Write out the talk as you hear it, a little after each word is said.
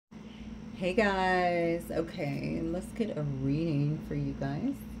Hey guys, okay, let's get a reading for you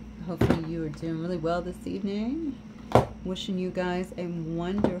guys. Hopefully you are doing really well this evening. Wishing you guys a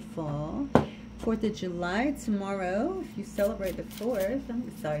wonderful 4th of July tomorrow. If you celebrate the 4th, I'm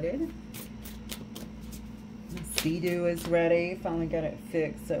excited. My Sea-Doo is ready. Finally got it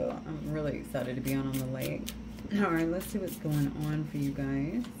fixed, so I'm really excited to be on the lake. Alright, let's see what's going on for you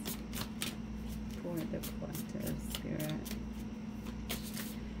guys. For the collective spirit.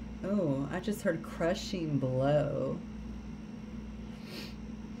 Oh, I just heard crushing blow.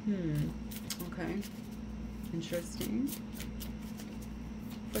 Okay. Interesting.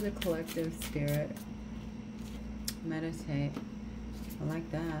 For the collective spirit. Meditate. I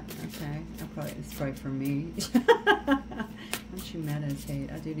like that. Okay. It's probably for me. Don't you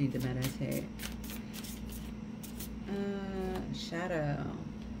meditate? I do need to meditate. Shadow.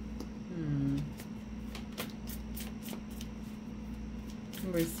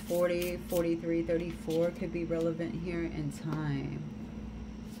 Numbers 40, 43, 34 could be relevant here in time.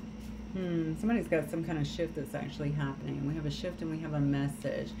 Somebody's got some kind of shift that's actually happening. We have a shift and we have a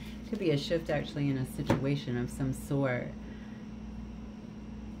message. Could be a shift actually in a situation of some sort.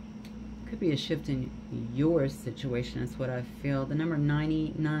 Could be a shift in your situation is what I feel. The number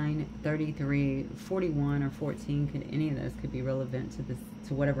 99, 33, 41, or 14, could any of those could be relevant to this,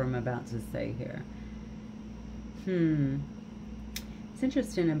 to whatever I'm about to say here. It's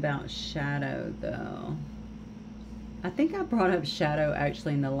interesting about shadow though. I think I brought up shadow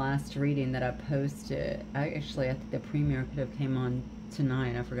actually in the last reading that I posted. I think the premiere could have came on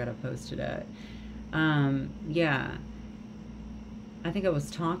tonight. I forgot I posted it. Yeah. I think I was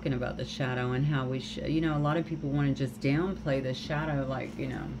talking about the shadow and how we should, you know, a lot of people want to just downplay the shadow like, you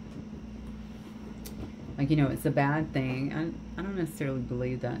know, it's a bad thing. I don't necessarily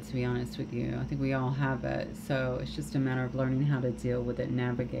believe that, to be honest with you. I think we all have it. So it's just a matter of learning how to deal with it,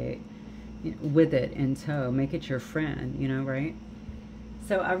 navigate with it in tow, make it your friend, you know, right?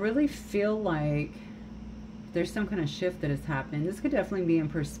 So I really feel like there's some kind of shift that is happening. This could definitely be in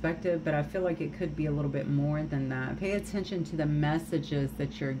perspective, but I feel like it could be a little bit more than that. Pay attention to the messages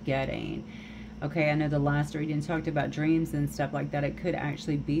that you're getting. Okay, I know the last reading talked about dreams and stuff like that. It could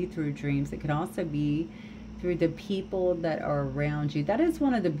actually be through dreams. It could also be through the people that are around you. That is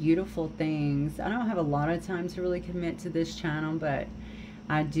one of the beautiful things. I don't have a lot of time to really commit to this channel, but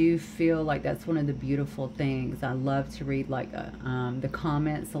I do feel like that's one of the beautiful things. I love to read like the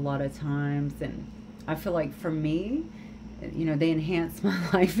comments a lot of times, and I feel like for me, you know, they enhance my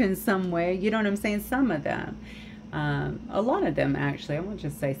life in some way. You know what I'm saying? Some of them. A lot of them, actually. I won't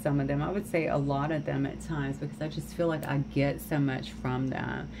just say some of them. I would say a lot of them at times, because I just feel like I get so much from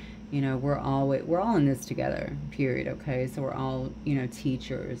them. You know, we're all in this together, period, okay? So we're all, you know,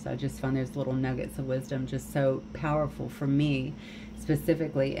 teachers. I just find those little nuggets of wisdom just so powerful for me,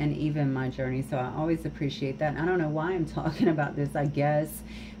 specifically, and even my journey. So I always appreciate that. And I don't know why I'm talking about this, I guess,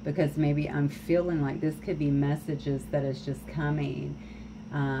 because maybe I'm feeling like this could be messages that is just coming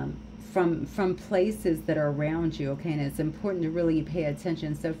from places that are around you, okay? And it's important to really pay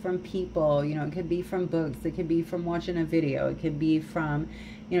attention. So from people, you know, it could be from books, it could be from watching a video, it could be from,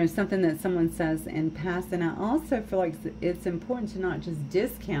 you know, something that someone says in past. And I also feel like it's important to not just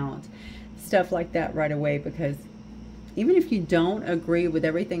discount stuff like that right away, because even if you don't agree with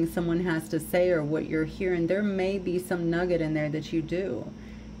everything someone has to say or what you're hearing, there may be some nugget in there that you do.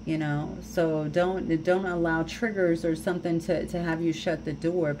 You know, so don't allow triggers or something to have you shut the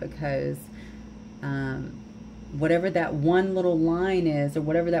door, because whatever that one little line is, or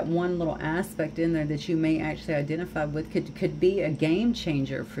whatever that one little aspect in there that you may actually identify with, could be a game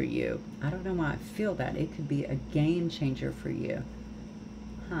changer for you. I don't know why I feel that. It could be a game changer for you.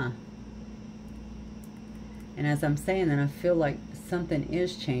 And as I'm saying that, I feel like something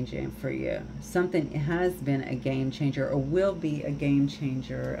is changing for you. Something has been a game changer or will be a game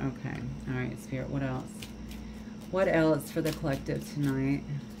changer. Okay. All right, Spirit, what else? What else for the collective tonight?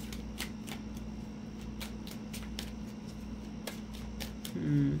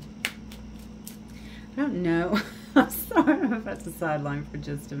 I don't know. I'm sorry, I'm about to sideline for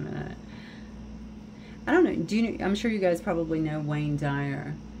just a minute. I don't know. Do you know, I'm sure you guys probably know Wayne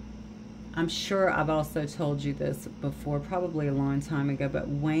Dyer. I'm sure I've also told you this before, probably a long time ago, but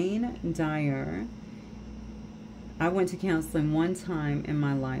Wayne Dyer, I went to counseling one time in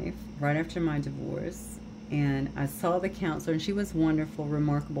my life, right after my divorce, and I saw the counselor, and she was wonderful,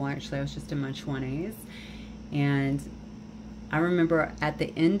 remarkable, actually. I was just in my 20s, and I remember at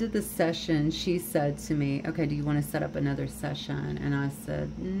the end of the session, she said to me, okay, do you want to set up another session? And I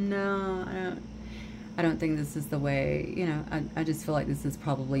said, no, I don't. I don't think this is the way, I just feel like this is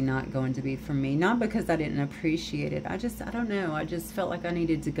probably not going to be for me. Not because I didn't appreciate it. I don't know. I just felt like I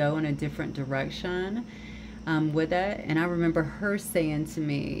needed to go in a different direction with it. And I remember her saying to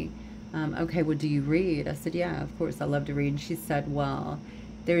me, okay, well, do you read? I said, yeah, of course, I love to read. And she said, well,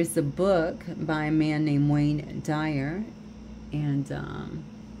 there's a book by a man named Wayne Dyer, and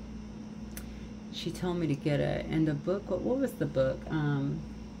she told me to get it. And the book, what was the book?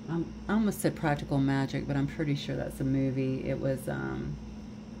 I almost said Practical Magic, but I'm pretty sure that's a movie. It was, oh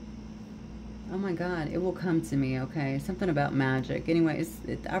my God, it will come to me, okay? Something about magic. Anyway,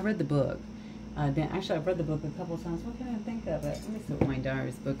 I read the book. Actually, I've read the book a couple of times. What can I think of it? Let me see what Wayne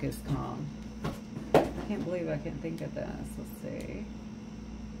Dyer's book is called. I can't believe I can't think of this. Let's see.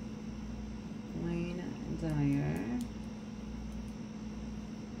 Wayne Dyer.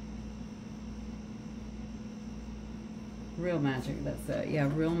 Real Magic, that's it. Yeah,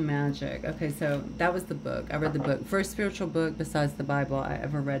 Real Magic. Okay, so that was the book. I read the book. First spiritual book besides the Bible I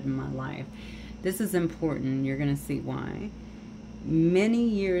ever read in my life. This is important. You're going to see why. Many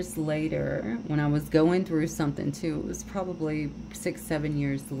years later, when I was going through something too, it was probably 6-7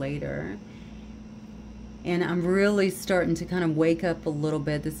 years later, and I'm really starting to kind of wake up a little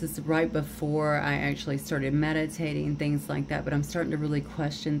bit. This is right before I actually started meditating, things like that. But I'm starting to really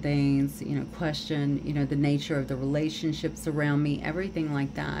question things, question, the nature of the relationships around me, everything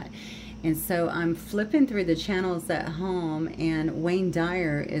like that. And so I'm flipping through the channels at home, and Wayne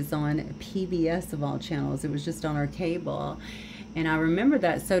Dyer is on PBS of all channels. It was just on our cable. And I remember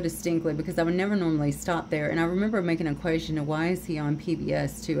that so distinctly because I would never normally stop there. And I remember making a question of why is he on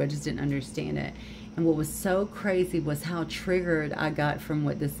PBS too? I just didn't understand it. And what was so crazy was how triggered I got from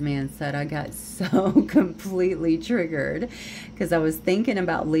what this man said. I got so completely triggered because I was thinking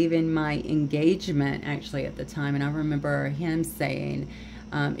about leaving my engagement actually at the time. And I remember him saying,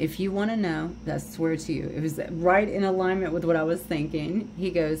 if you want to know, I swear to you, it was right in alignment with what I was thinking.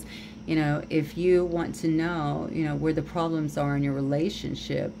 He goes, if you want to know, where the problems are in your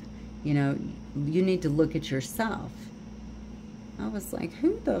relationship, you need to look at yourself. I was like,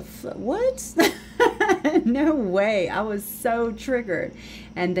 who the what? No way. I was so triggered.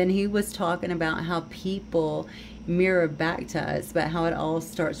 And then he was talking about how people mirror back to us, but how it all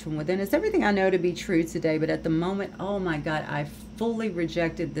starts from within. It's everything I know to be true today, but at the moment, oh my God, I fully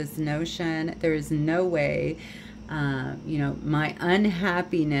rejected this notion. There is no way. My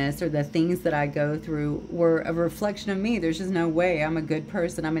unhappiness or the things that I go through were a reflection of me. There's just no way I'm a good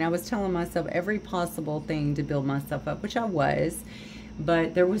person. I mean, I was telling myself every possible thing to build myself up, which I was,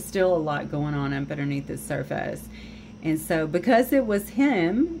 but there was still a lot going on underneath the surface. And so because it was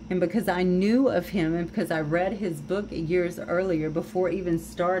him, and because I knew of him, and because I read his book years earlier before even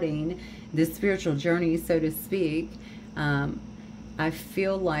starting this spiritual journey, so to speak, I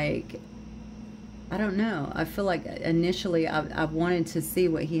feel like, I don't know. I feel like initially I wanted to see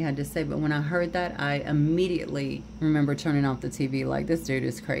what he had to say, but when I heard that, I immediately remember turning off the TV like, this dude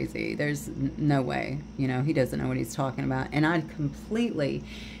is crazy. There's no way, he doesn't know what he's talking about. And I completely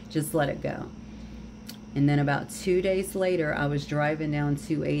just let it go. And then about 2 days later, I was driving down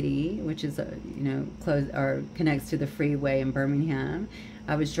 280, which is, close or connects to the freeway in Birmingham.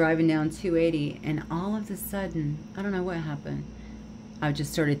 I was driving down 280, and all of a sudden, I don't know what happened. I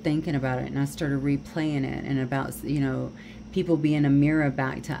just started thinking about it, and I started replaying it, and about, people being a mirror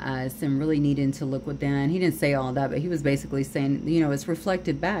back to us and really needing to look within. He didn't say all that, but he was basically saying, it's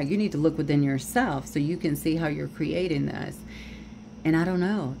reflected back. You need to look within yourself so you can see how you're creating this. And I don't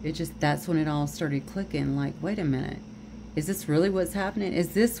know. That's when it all started clicking. Like, wait a minute. Is this really what's happening? Is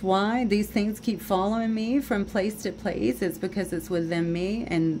this why these things keep following me from place to place? It's because it's within me.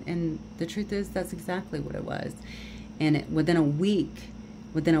 And the truth is, that's exactly what it was. And within a week,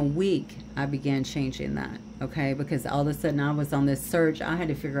 I began changing that, okay? Because all of a sudden I was on this search. I had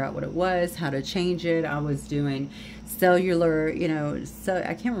to figure out what it was, how to change it. I was doing cellular, so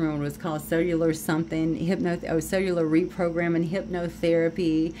I can't remember what it was called, cellular something, cellular reprogramming,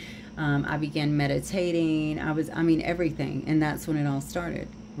 hypnotherapy. I began meditating. Everything. And that's when it all started,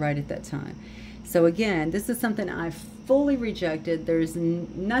 right at that time. So again, this is something I fully rejected. There's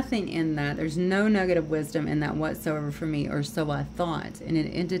nothing in that. There's no nugget of wisdom in that whatsoever for me, or so I thought. And it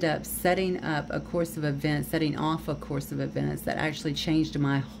ended up setting off a course of events that actually changed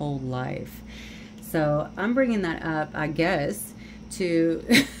my whole life. So I'm bringing that up, I guess, to,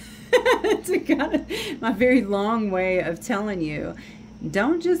 to kind of my very long way of telling you,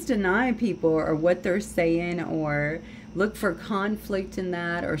 don't just deny people or what they're saying, or look for conflict in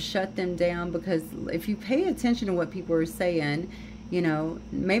that, or shut them down, because if you pay attention to what people are saying, You know,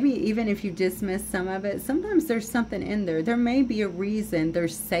 maybe even if you dismiss some of it, sometimes there's something in there. There may be a reason they're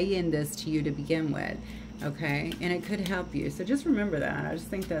saying this to you to begin with, okay? And it could help you. So just remember that. I just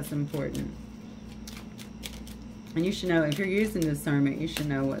think that's important. And you should know, if you're using discernment, you should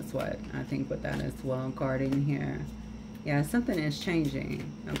know what's what. I think with that as well, guarding here. Yeah, something is changing,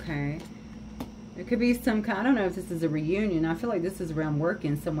 okay? It could be some kind, I don't know if this is a reunion. I feel like this is around work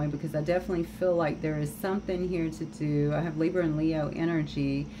in some way, because I definitely feel like there is something here to do. I have Libra and Leo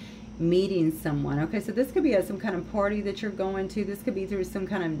energy, meeting someone. Okay, so this could be at some kind of party that you're going to. This could be through some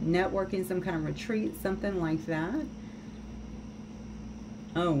kind of networking, some kind of retreat, something like that.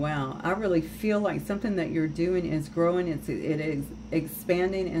 Oh, wow. I really feel like something that you're doing is growing. It is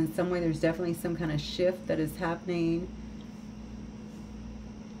expanding in some way. There's definitely some kind of shift that is happening.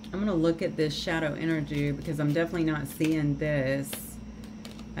 I'm going to look at this shadow energy because I'm definitely not seeing this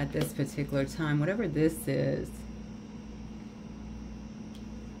at this particular time. Whatever this is.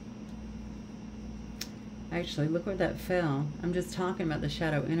 Actually, look where that fell. I'm just talking about the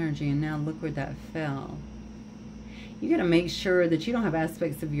shadow energy, and now look where that fell. You got to make sure that you don't have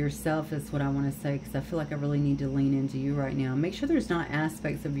aspects of yourself, is what I want to say, because I feel like I really need to lean into you right now. Make sure there's not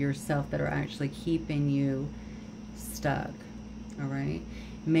aspects of yourself that are actually keeping you stuck, all right?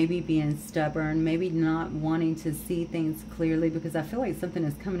 Maybe being stubborn, maybe not wanting to see things clearly, because I feel like something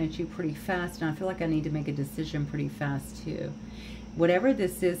is coming at you pretty fast, and I feel like I need to make a decision pretty fast too. Whatever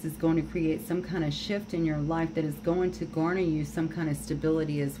this is going to create some kind of shift in your life that is going to garner you some kind of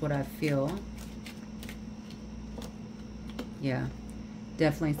stability, is what I feel. Yeah,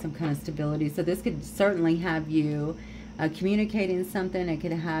 definitely some kind of stability. So this could certainly have you communicating something. It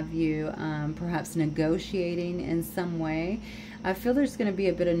could have you perhaps negotiating in some way. I feel there's going to be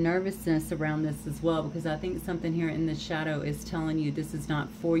a bit of nervousness around this as well, because I think something here in the shadow is telling you this is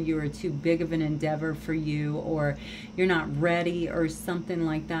not for you, or too big of an endeavor for you, or you're not ready, or something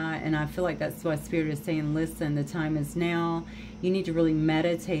like that. And I feel like that's why Spirit is saying, listen, the time is now. You need to really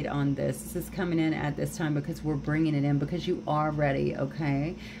meditate on this. This is coming in at this time because we're bringing it in, because you are ready,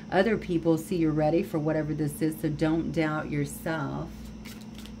 okay? Other people see you're ready for whatever this is, so don't doubt yourself.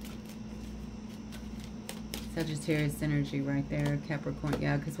 Sagittarius energy right there, Capricorn.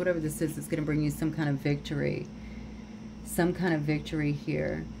 Yeah, because whatever this is, it's going to bring you some kind of victory. Some kind of victory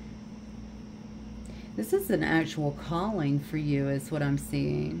here. This is an actual calling for you, is what I'm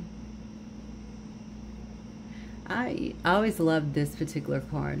seeing. I always loved this particular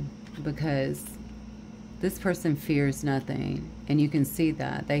card, because this person fears nothing, and you can see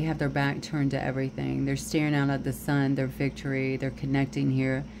that. They have their back turned to everything. They're staring out at the sun, their victory. They're connecting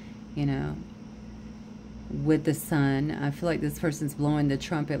here, you know, with the sun. I feel like this person's blowing the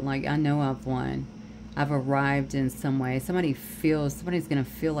trumpet like, I know I've won. I've arrived in some way. Somebody's going to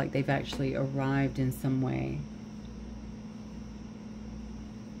feel like they've actually arrived in some way.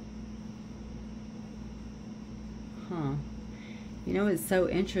 Huh. You know what's so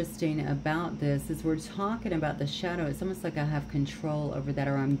interesting about this is we're talking about the shadow. It's almost like I have control over that,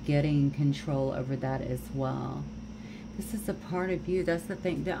 or I'm getting control over that as well. This is a part of you. That's the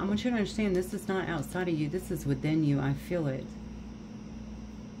thing. I want you to understand, this is not outside of you. This is within you. I feel it.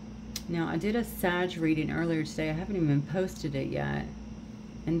 Now, I did a Sag reading earlier today. I haven't even posted it yet.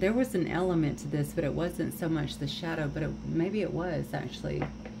 And there was an element to this, but it wasn't so much the shadow, but maybe it was actually.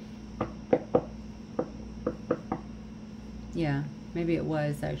 Yeah, maybe it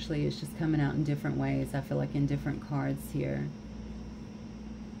was actually. It's just coming out in different ways. I feel like in different cards here.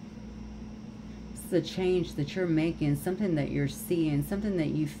 The change that you're making, something that you're seeing, something that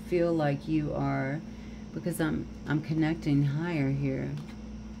you feel like you are, because I'm connecting higher here.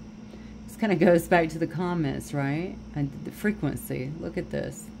 This kind of goes back to the comments, right? And the frequency. Look at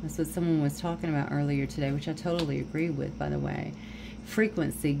this. That's what someone was talking about earlier today, which I totally agree with, by the way.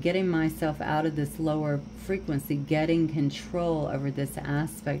 Frequency, getting myself out of this lower frequency, getting control over this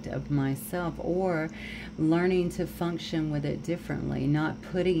aspect of myself, or learning to function with it differently, not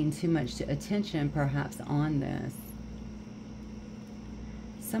putting too much attention perhaps on this.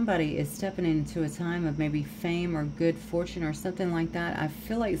 Somebody is stepping into a time of maybe fame or good fortune or something like that. I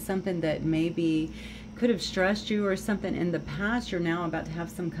feel like something that maybe could have stressed you or something in the past, you're now about to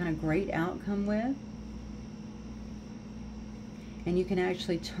have some kind of great outcome with. And you can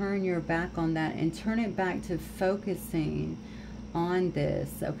actually turn your back on that and turn it back to focusing on this,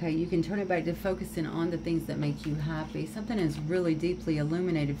 okay? You can turn it back to focusing on the things that make you happy. Something is really deeply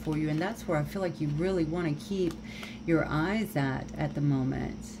illuminated for you, and that's where I feel like you really want to keep your eyes at the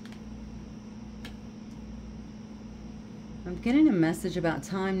moment. I'm getting a message about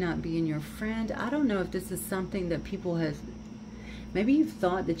time not being your friend. I don't know if this is something that people have Maybe you've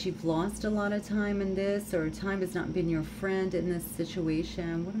thought that you've lost a lot of time in this, or time has not been your friend in this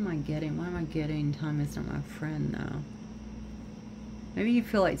situation. What am I getting? Why am I getting time is not my friend, though? Maybe you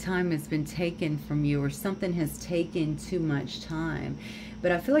feel like time has been taken from you, or something has taken too much time.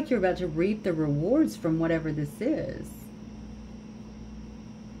 But I feel like you're about to reap the rewards from whatever this is.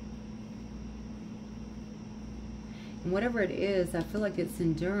 And whatever it is, I feel like it's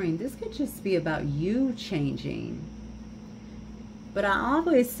enduring. This could just be about you changing. But I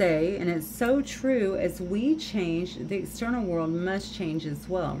always say, and it's so true, as we change, the external world must change as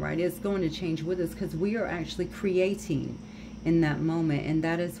well, right? It's going to change with us, because we are actually creating in that moment. And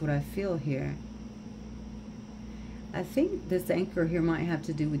that is what I feel here. I think this anchor here might have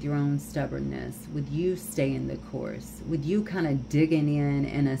to do with your own stubbornness, with you staying the course, with you kind of digging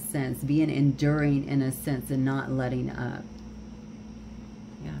in a sense, being enduring in a sense, and not letting up.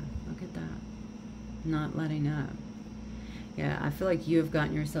 Yeah, look at that. Not letting up. Yeah, I feel like you have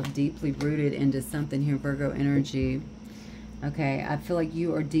gotten yourself deeply rooted into something here, Virgo energy. Okay, I feel like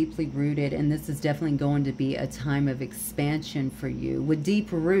you are deeply rooted, and this is definitely going to be a time of expansion for you with deep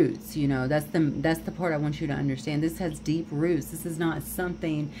roots. You know, that's the part I want you to understand. This has deep roots. This is not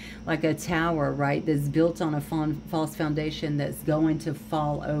something like a tower, right, that's built on a false foundation that's going to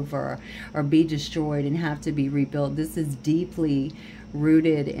fall over or be destroyed and have to be rebuilt. This is deeply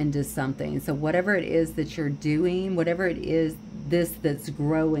rooted into something. So whatever it is that you're doing, whatever it is that's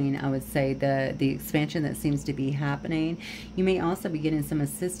growing, I would say the expansion that seems to be happening, you may also be getting some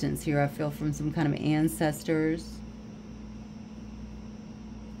assistance here, I feel, from some kind of ancestors.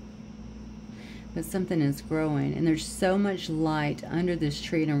 But something is growing, and there's so much light under this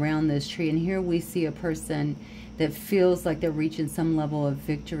tree and around this tree. And here we see a person that feels like they're reaching some level of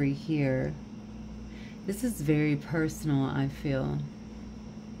victory here. This is very personal, I feel.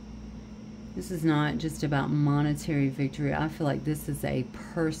 This is not just about monetary victory. I feel like this is a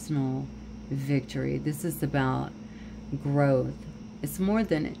personal victory. This is about growth. It's more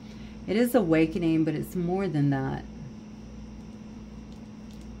than, it is awakening, but it's more than that.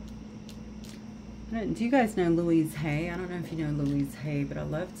 Do you guys know Louise Hay? I don't know if you know Louise Hay, but I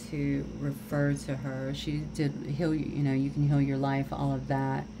love to refer to her. She did heal, you know, you can heal your life, all of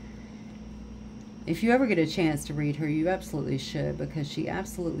that. If you ever get a chance to read her, you absolutely should, because she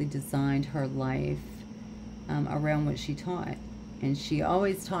absolutely designed her life around what she taught. And she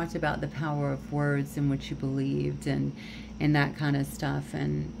always talked about the power of words and what you believed, and that kind of stuff,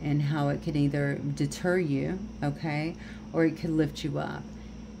 and how it could either deter you, okay, or it could lift you up.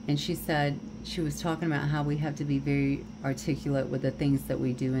 And she said, she was talking about how we have to be very articulate with the things that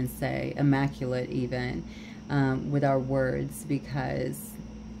we do and say, immaculate even, with our words, because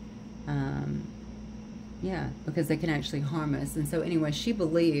yeah, because they can actually harm us. And so anyway, she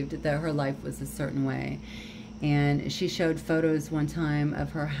believed that her life was a certain way. And she showed photos one time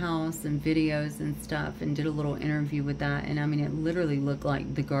of her house and videos and stuff, and did a little interview with that. And I mean, it literally looked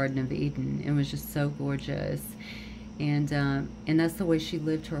like the Garden of Eden. It was just so gorgeous. And that's the way she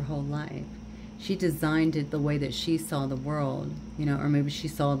lived her whole life. She designed it the way that she saw the world, you know, or maybe she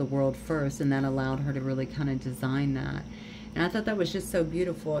saw the world first, and that allowed her to really kind of design that. And I thought that was just so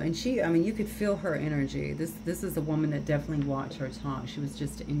beautiful. And she, I mean, you could feel her energy. This is a woman that definitely walked her talk. She was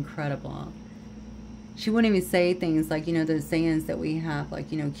just incredible. She wouldn't even say things like, you know, those sayings that we have,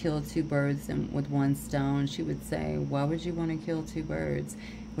 like, you know, kill two birds with one stone. She would say, why would you want to kill two birds?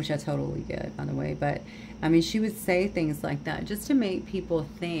 Which I totally get, by the way. But, I mean, she would say things like that just to make people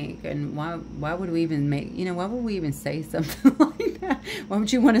think. And why would we even make, you know, why would we even say something like that? Why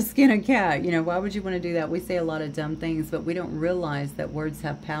would you want to skin a cat? You know, why would you want to do that? We say a lot of dumb things, but we don't realize that words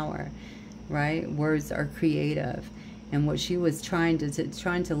have power, right? Words are creative. And what she was trying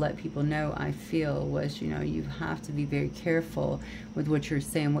to let people know, I feel, was, you know, you have to be very careful with what you're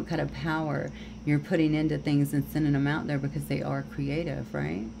saying, what kind of power you're putting into things and sending them out there, because they are creative,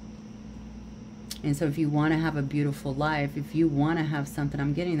 right? And so if you want to have a beautiful life, if you want to have something,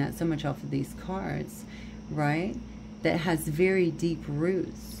 I'm getting that so much off of these cards, right, that has very deep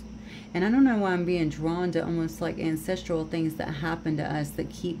roots. And I don't know why I'm being drawn to almost like ancestral things that happen to us that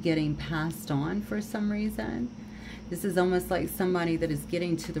keep getting passed on for some reason. This is almost like somebody that is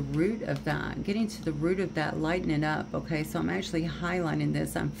getting to the root of that, lighten it up, okay? So I'm actually highlighting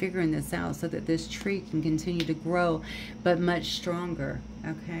this. I'm figuring this out so that this tree can continue to grow, but much stronger,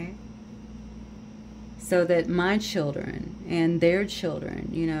 okay? So that my children and their children,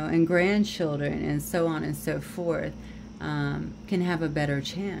 you know, and grandchildren and so on and so forth can have a better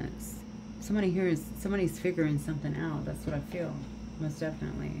chance. Somebody's figuring something out. That's what I feel, most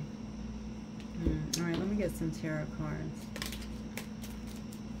definitely. All right, let me get some tarot cards.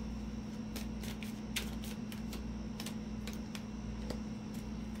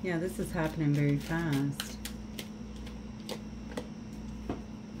 Yeah, this is happening very fast.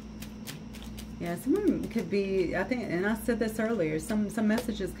 Yeah, someone could be, I think, and I said this earlier, some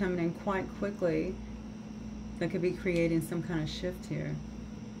messages coming in quite quickly that could be creating some kind of shift here.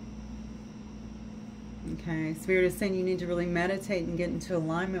 Okay, Spirit is saying you need to really meditate and get into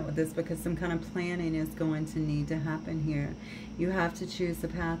alignment with this, because some kind of planning is going to need to happen here. You have to choose the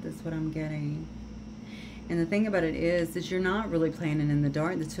path, is what I'm getting. And the thing about it is you're not really planning in the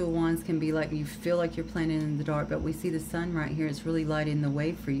dark. The Two of Wands can be like, you feel like you're planning in the dark, but we see the sun right here. It's really lighting the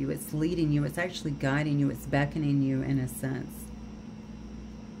way for you. It's leading you. It's actually guiding you. It's beckoning you in a sense.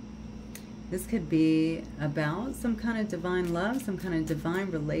 This could be about some kind of divine love, some kind of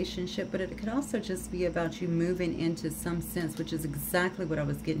divine relationship, but it could also just be about you moving into some sense, which is exactly what I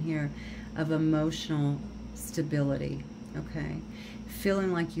was getting here, of emotional stability. Okay,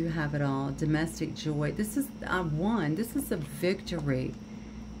 feeling like you have it all, domestic joy. This is, I've won. This is a victory.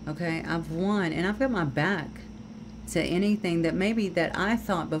 Okay, I've won, and I've got my back to anything that maybe that I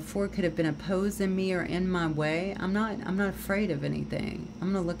thought before could have been opposing me or in my way. I'm not afraid of anything.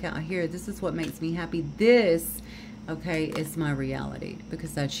 I'm gonna look out here. This is what makes me happy. This, okay, is my reality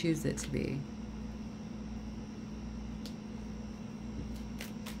because I choose it to be.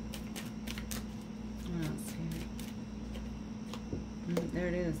 There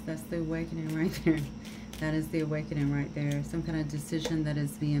it is. That's the awakening right there. That is the awakening right there. Some kind of decision that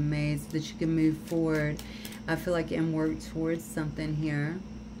is being made so that you can move forward. I feel like and work towards something here.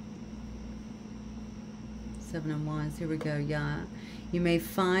 Seven of Wands. Here we go. Yeah. You may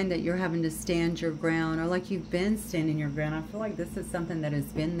find that you're having to stand your ground, or like you've been standing your ground. I feel like this is something that has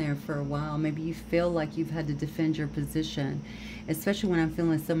been there for a while. Maybe you feel like you've had to defend your position, especially when I'm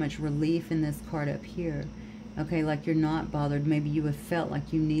feeling so much relief in this card up here. Okay, like you're not bothered. Maybe you have felt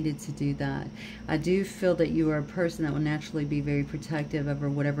like you needed to do that. I do feel that you are a person that will naturally be very protective over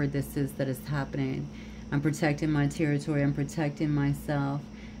whatever this is that is happening. I'm protecting my territory. I'm protecting myself.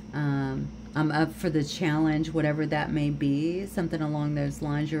 I'm up for the challenge, whatever that may be. Something along those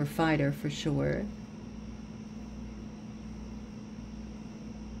lines. You're a fighter for sure.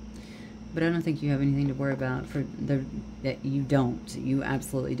 But I don't think you have anything to worry about. That you don't. You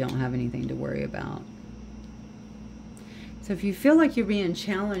absolutely don't have anything to worry about. So if you feel like you're being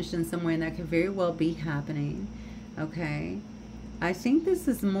challenged in some way, and that could very well be happening, okay, I think this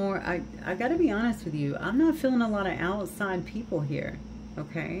is more, I got to be honest with you, I'm not feeling a lot of outside people here,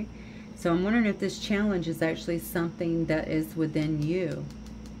 okay? So I'm wondering if this challenge is actually something that is within you,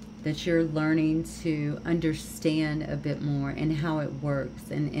 that you're learning to understand a bit more, and how it works,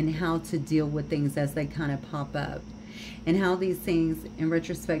 and how to deal with things as they kind of pop up. And how these things in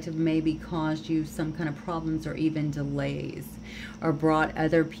retrospect have maybe caused you some kind of problems or even delays, or brought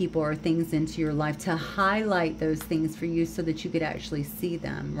other people or things into your life to highlight those things for you so that you could actually see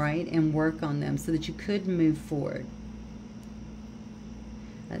them, right? And work on them so that you could move forward.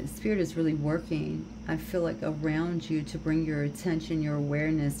 The Spirit is really working, I feel like, around you to bring your attention, your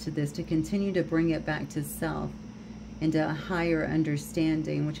awareness to this, to continue to bring it back to self, into a higher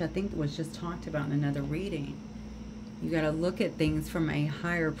understanding, which I think was just talked about in another reading. You got to look at things from a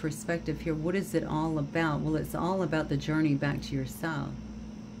higher perspective here. What is it all about? Well, it's all about the journey back to yourself,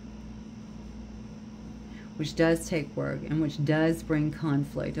 which does take work and which does bring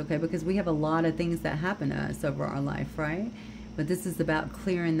conflict, okay? Because we have a lot of things that happen to us over our life, right? But this is about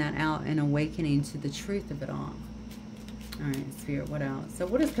clearing that out and awakening to the truth of it all. All right, Spirit, what else? So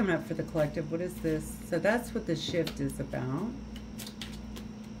what is coming up for the collective? What is this? So that's what the shift is about.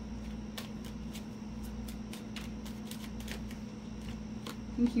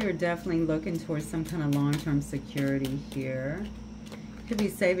 I think you're definitely looking towards some kind of long-term security here. Could be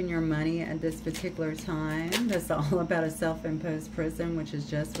saving your money at this particular time. That's all about a self-imposed prison, which is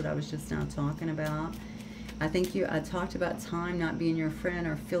just what I was just now talking about. I think I talked about time not being your friend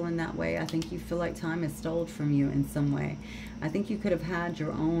or feeling that way. I think you feel like time is stolen from you in some way. I think you could have had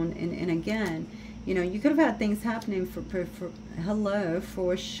your own, and again, you know, you could have had things happening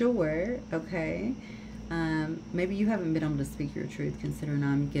for sure, okay? Maybe you haven't been able to speak your truth, considering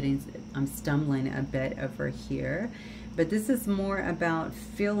I'm stumbling a bit over here. But this is more about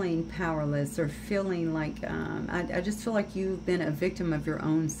feeling powerless, or feeling like, I just feel like you've been a victim of your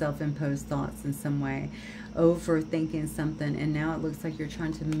own self-imposed thoughts in some way, overthinking something, and now it looks like you're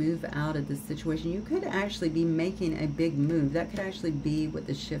trying to move out of this situation. You could actually be making a big move. That could actually be what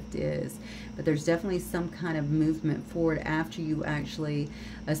the shift is. But there's definitely some kind of movement forward after you actually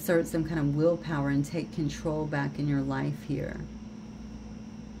assert some kind of willpower and take control back in your life here.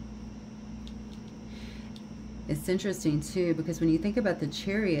 It's interesting too, because when you think about the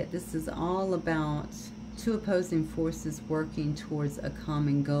Chariot, this is all about two opposing forces working towards a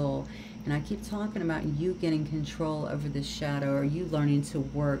common goal. And I keep talking about you getting control over the shadow, or you learning to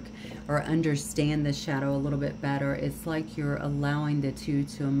work or understand the shadow a little bit better. It's like you're allowing the two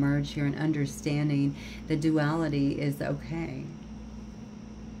to emerge here and understanding the duality is okay.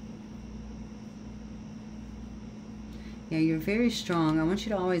 Yeah, you're very strong. I want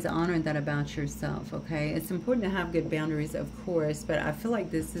you to always honor that about yourself, okay? It's important to have good boundaries, of course, but I feel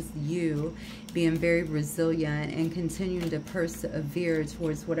like this is you being very resilient and continuing to persevere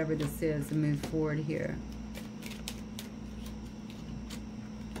towards whatever this is and move forward here.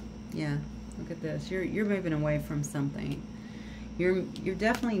 Yeah, look at this. You're moving away from something. You're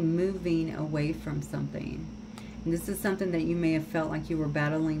definitely moving away from something. And this is something that you may have felt like you were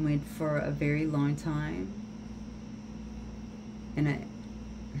battling with for a very long time. And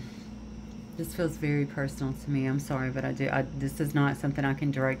this feels very personal to me. I'm sorry, but this is not something I can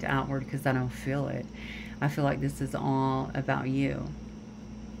direct outward because I don't feel it. I feel like this is all about you.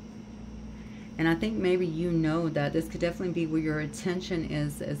 And I think maybe you know that this could definitely be where your attention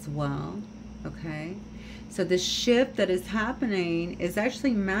is as well. Okay? So the shift that is happening is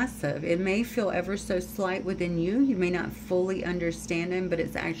actually massive. It may feel ever so slight within you. You may not fully understand it, but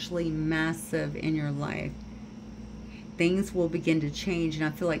it's actually massive in your life. Things will begin to change, and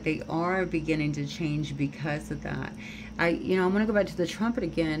I feel like they are beginning to change because of that. I'm going to go back to the trumpet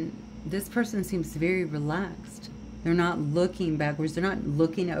again. This person seems very relaxed. They're not looking backwards. They're not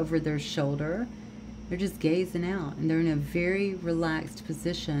looking over their shoulder. They're just gazing out, and they're in a very relaxed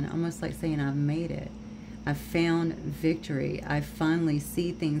position, almost like saying, I've made it. I've found victory. I finally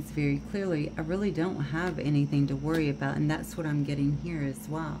see things very clearly. I really don't have anything to worry about, and that's what I'm getting here as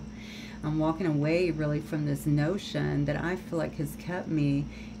well. I'm walking away really from this notion that I feel like has kept me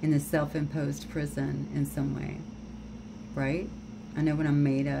in the self-imposed prison in some way, right? I know what I'm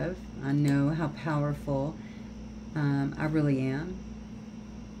made of. I know how powerful I really am.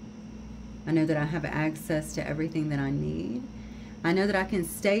 I know that I have access to everything that I need. I know that I can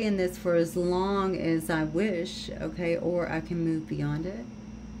stay in this for as long as I wish, okay, or I can move beyond it.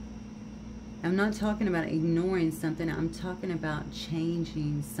 I'm not talking about ignoring something. I'm talking about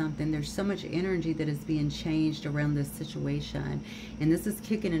changing something. There's so much energy that is being changed around this situation. And this is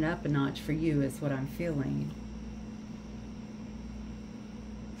kicking it up a notch for you is what I'm feeling.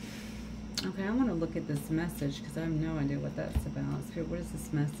 Okay, I want to look at this message because I have no idea what that's about. Spirit, what is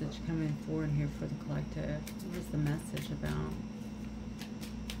this message coming forward here for the collective? What is the message about?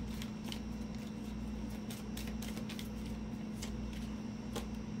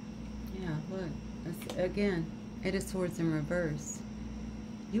 Look, again, Eight of Swords in reverse.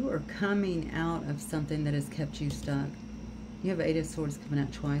 You are coming out of something that has kept you stuck. You have Eight of Swords coming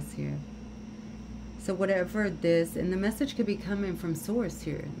out twice here. So whatever this, and the message could be coming from source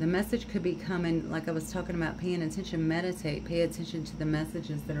here. The message could be coming, like I was talking about, paying attention, meditate, pay attention to the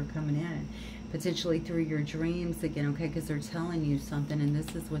messages that are coming in. Potentially through your dreams again, okay, because they're telling you something, and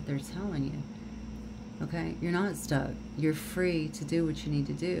this is what they're telling you. Okay, you're not stuck. You're free to do what you need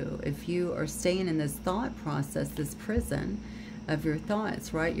to do. If you are staying in this thought process, this prison of your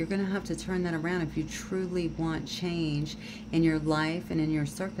thoughts, right, you're going to have to turn that around if you truly want change in your life and in your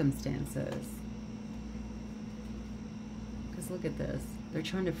circumstances. Because look at this. They're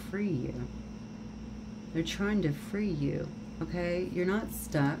trying to free you. They're trying to free you, okay? You're not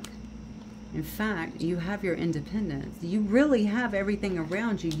stuck. In fact, you have your independence. You really have everything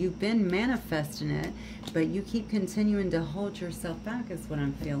around you. You've been manifesting it, but you keep continuing to hold yourself back is what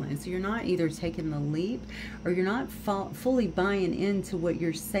I'm feeling. So you're not either taking the leap or you're not fully buying into what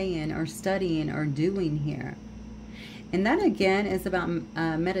you're saying or studying or doing here. And that, again, is about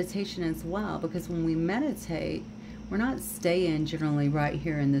meditation as well, because when we meditate, we're not staying generally right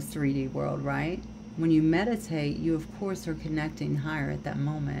here in this 3D world, right? When you meditate, you, of course, are connecting higher at that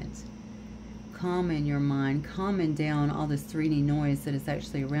moment. Calming your mind, calming down all this 3D noise that is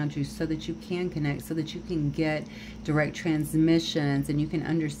actually around you so that you can connect, so that you can get direct transmissions and you can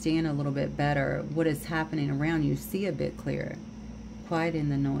understand a little bit better what is happening around you, see a bit clearer, quieting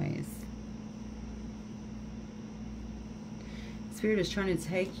the noise. Spirit is trying to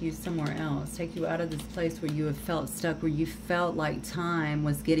take you somewhere else, take you out of this place where you have felt stuck, where you felt like time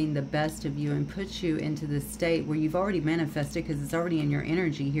was getting the best of you, and put you into this state where you've already manifested because it's already in your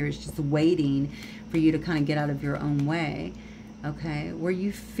energy here. It's just waiting for you to kind of get out of your own way, okay? Where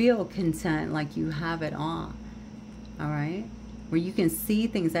you feel content, like you have it all right? Where you can see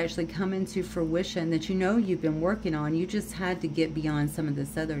things actually come into fruition that you know you've been working on. You just had to get beyond some of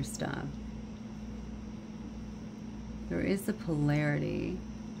this other stuff. There is a polarity.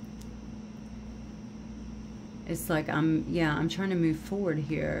 It's like I'm trying to move forward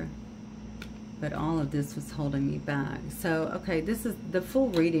here. but all of this was holding me back. So, okay, this is the full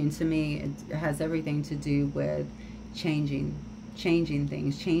reading. To me, it has everything to do with changing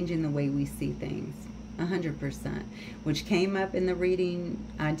things, changing the way we see things. 100%, which came up in the reading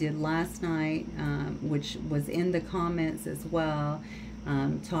I did last night, which was in the comments as well,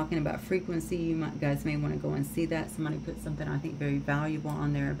 talking about frequency. You guys may want to go and see that. Somebody put something I think very valuable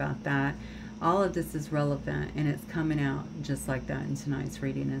on there about that. All of this is relevant, and it's coming out just like that in tonight's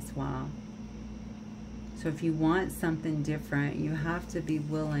reading as well. So if you want something different, you have to be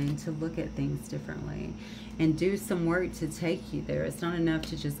willing to look at things differently and do some work to take you there. It's not enough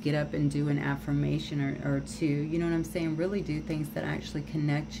to just get up and do an affirmation or two. You know what I'm saying? Really do things that actually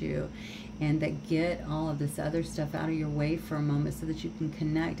connect you and that get all of this other stuff out of your way for a moment so that you can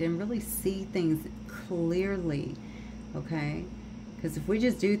connect and really see things clearly, okay? Because if we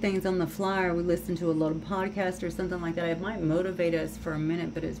just do things on the fly, or we listen to a little podcast or something like that, it might motivate us for a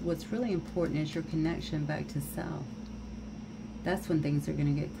minute, but what's really important is your connection back to self. That's when things are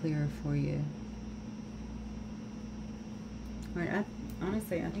going to get clearer for you. All right,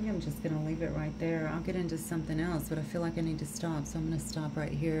 honestly, I think I'm just going to leave it right there. I'll get into something else, but I feel like I need to stop, so I'm going to stop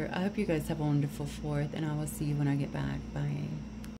right here. I hope you guys have a wonderful 4th, and I will see you when I get back. Bye.